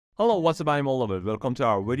Hello, what's up, I'm Oliver. Welcome to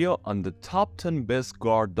our video on the top 10 best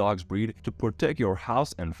guard dogs breed to protect your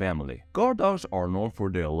house and family. Guard dogs are known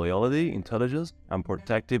for their loyalty, intelligence, and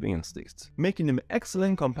protective instincts, making them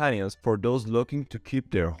excellent companions for those looking to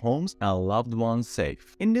keep their homes and loved ones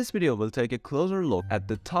safe. In this video, we'll take a closer look at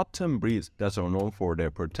the top 10 breeds that are known for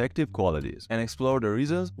their protective qualities and explore the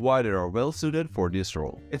reasons why they are well suited for this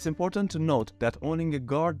role. It's important to note that owning a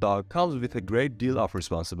guard dog comes with a great deal of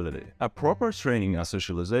responsibility. A proper training and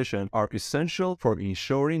socialization are essential for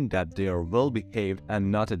ensuring that they are well behaved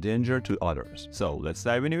and not a danger to others. So let's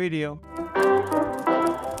dive into the video.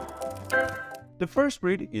 The first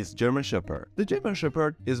breed is German Shepherd. The German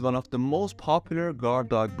Shepherd is one of the most popular guard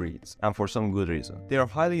dog breeds, and for some good reason. They are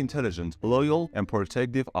highly intelligent, loyal, and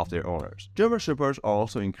protective of their owners. German Shepherds are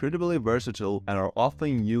also incredibly versatile and are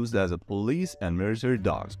often used as a police and military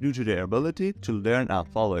dogs due to their ability to learn and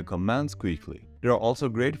follow commands quickly. They are also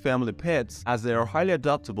great family pets as they are highly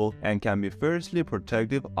adaptable and can be fiercely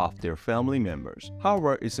protective of their family members.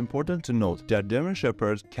 However, it's important to note that German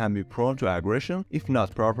Shepherds can be prone to aggression if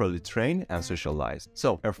not properly trained and socialized.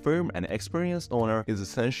 So, a firm and experienced owner is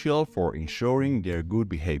essential for ensuring their good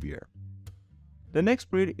behavior. The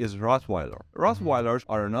next breed is Rottweiler. Rottweilers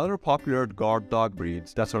are another popular guard dog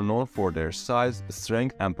breeds that are known for their size,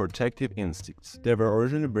 strength, and protective instincts. They were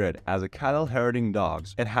originally bred as cattle herding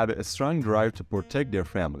dogs and have a strong drive to protect their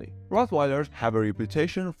family. Rottweilers have a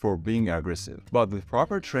reputation for being aggressive, but with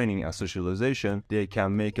proper training and socialization, they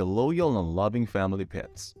can make a loyal and loving family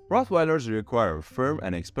pets. Rottweilers require a firm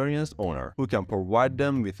and experienced owner who can provide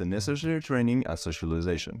them with the necessary training and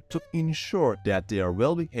socialization to ensure that they are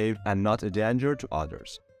well behaved and not a danger to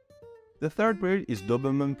others. The third breed is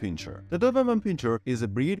Doberman Pinscher. The Doberman Pinscher is a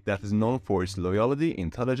breed that is known for its loyalty,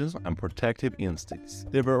 intelligence, and protective instincts.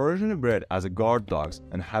 They were originally bred as guard dogs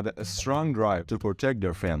and have a strong drive to protect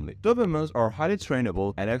their family. Dobermans are highly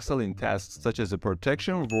trainable and excel in tasks such as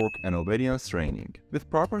protection work and obedience training. With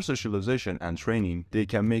proper socialization and training, they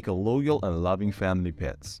can make a loyal and loving family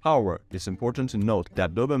pets. However, it's important to note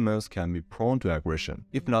that Dobermans can be prone to aggression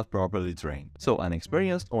if not properly trained, so an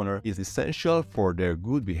experienced owner is essential for their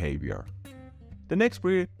good behavior. The next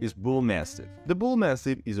breed is Bull Mastiff. The Bull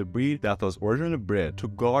Mastiff is a breed that was originally bred to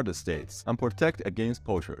guard estates and protect against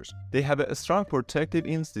poachers. They have a strong protective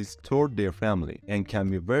instinct toward their family and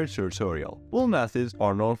can be very territorial. Bull Mastiffs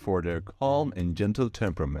are known for their calm and gentle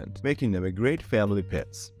temperament, making them a great family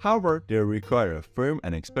pets. However, they require a firm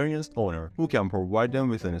and experienced owner who can provide them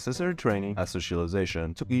with the necessary training and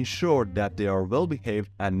socialization to ensure that they are well behaved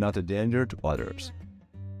and not a danger to others.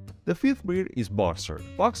 The fifth breed is Boxer.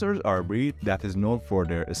 Boxers are a breed that is known for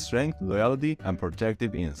their strength, loyalty, and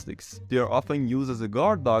protective instincts. They are often used as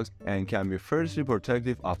guard dogs and can be fiercely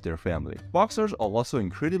protective of their family. Boxers are also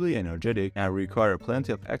incredibly energetic and require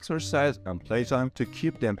plenty of exercise and playtime to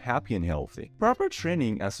keep them happy and healthy. Proper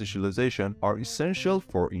training and socialization are essential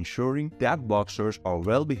for ensuring that boxers are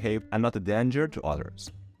well behaved and not a danger to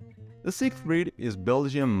others. The sixth breed is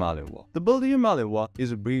Belgian Malinois. The Belgian Malinois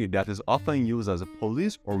is a breed that is often used as a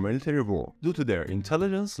police or military work due to their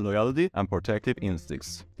intelligence, loyalty, and protective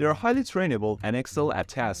instincts. They are highly trainable and excel at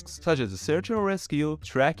tasks such as search and rescue,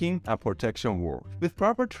 tracking, and protection work. With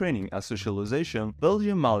proper training and socialization,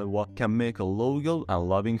 Belgian Malinois can make a loyal and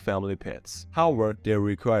loving family pets. However, they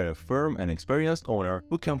require a firm and experienced owner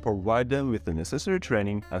who can provide them with the necessary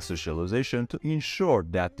training and socialization to ensure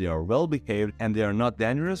that they are well behaved and they are not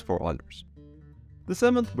dangerous for others. The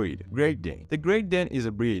seventh breed, Great Dane. The Great Dane is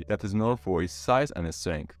a breed that is known for its size and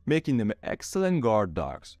strength, making them excellent guard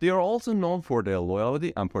dogs. They are also known for their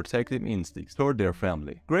loyalty and protective instincts toward their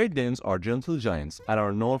family. Great Danes are gentle giants and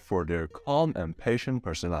are known for their calm and patient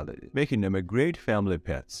personality, making them a great family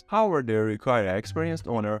pets. However, they require an experienced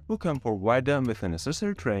owner who can provide them with the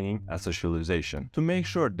necessary training and socialization to make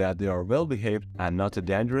sure that they are well behaved and not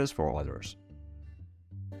dangerous for others.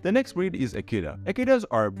 The next breed is Akita. Akitas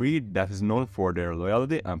are a breed that is known for their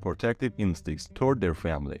loyalty and protective instincts toward their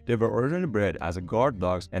family. They were originally bred as guard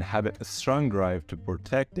dogs and have a strong drive to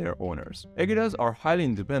protect their owners. Akitas are highly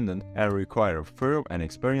independent and require a firm and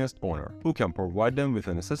experienced owner who can provide them with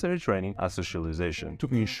the necessary training and socialization to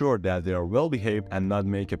ensure that they are well behaved and not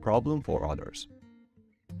make a problem for others.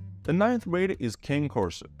 The ninth breed is King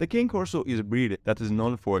Corso. The King Corso is a breed that is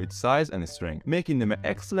known for its size and strength, making them an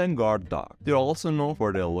excellent guard dog. They are also known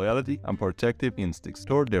for their loyalty and protective instincts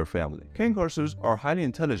toward their family. King Corsos are highly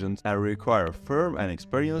intelligent and require a firm and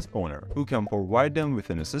experienced owner who can provide them with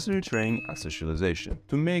the necessary training and socialization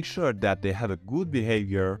to make sure that they have a good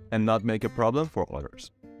behavior and not make a problem for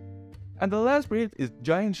others. And the last breed is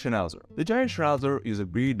Giant Schnauzer. The Giant Schnauzer is a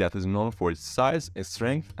breed that is known for its size,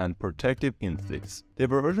 strength, and protective instincts. They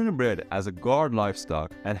were originally bred as a guard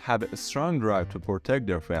livestock and have a strong drive to protect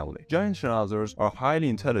their family. Giant Schnauzers are highly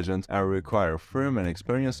intelligent and require a firm and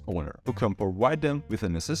experienced owner who can provide them with the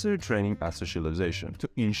necessary training and socialization to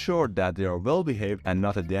ensure that they are well behaved and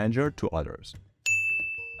not a danger to others.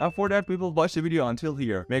 And for that, people watch the video until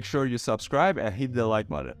here, make sure you subscribe and hit the like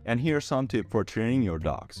button. And here's some tip for training your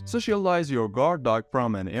dogs. Socialize your guard dog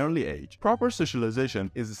from an early age. Proper socialization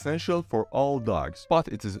is essential for all dogs, but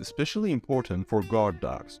it is especially important for guard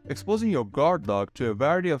dogs. Exposing your guard dog to a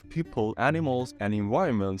variety of people, animals, and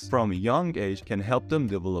environments from a young age can help them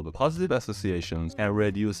develop positive associations and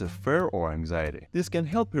reduce fear or anxiety. This can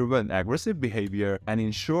help prevent aggressive behavior and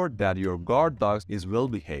ensure that your guard dog is well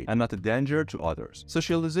behaved and not a danger to others.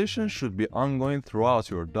 Socialization should be ongoing throughout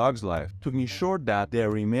your dog's life to ensure that they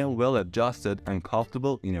remain well adjusted and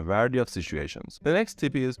comfortable in a variety of situations. The next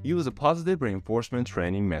tip is use a positive reinforcement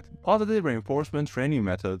training method. Positive reinforcement training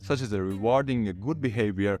methods such as rewarding a good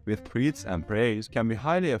behavior with treats and praise can be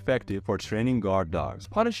highly effective for training guard dogs.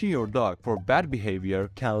 Punishing your dog for bad behavior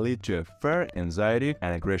can lead to fear, anxiety,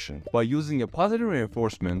 and aggression. By using a positive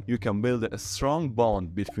reinforcement, you can build a strong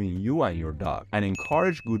bond between you and your dog and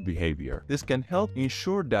encourage good behavior. This can help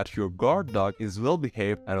ensure that your guard dog is well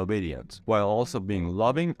behaved and obedient, while also being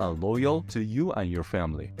loving and loyal to you and your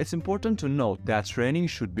family. It's important to note that training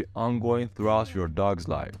should be ongoing throughout your dog's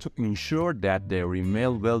life to ensure that they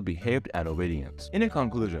remain well behaved and obedient. In a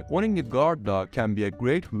conclusion, owning a guard dog can be a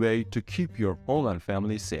great way to keep your home and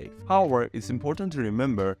family safe. However, it's important to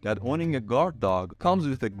remember that owning a guard dog comes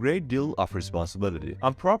with a great deal of responsibility,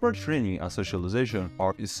 and proper training and socialization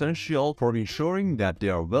are essential for ensuring that they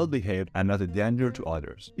are well behaved and not a danger to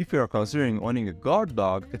others. If you are considering owning a guard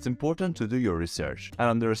dog, it's important to do your research and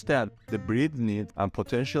understand the breed's needs and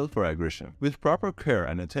potential for aggression. With proper care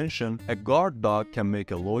and attention, a guard dog can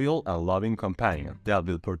make a loyal and loving companion that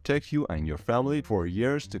will protect you and your family for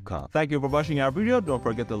years to come. Thank you for watching our video. Don't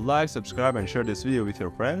forget to like, subscribe, and share this video with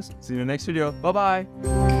your friends. See you in the next video. Bye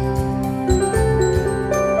bye.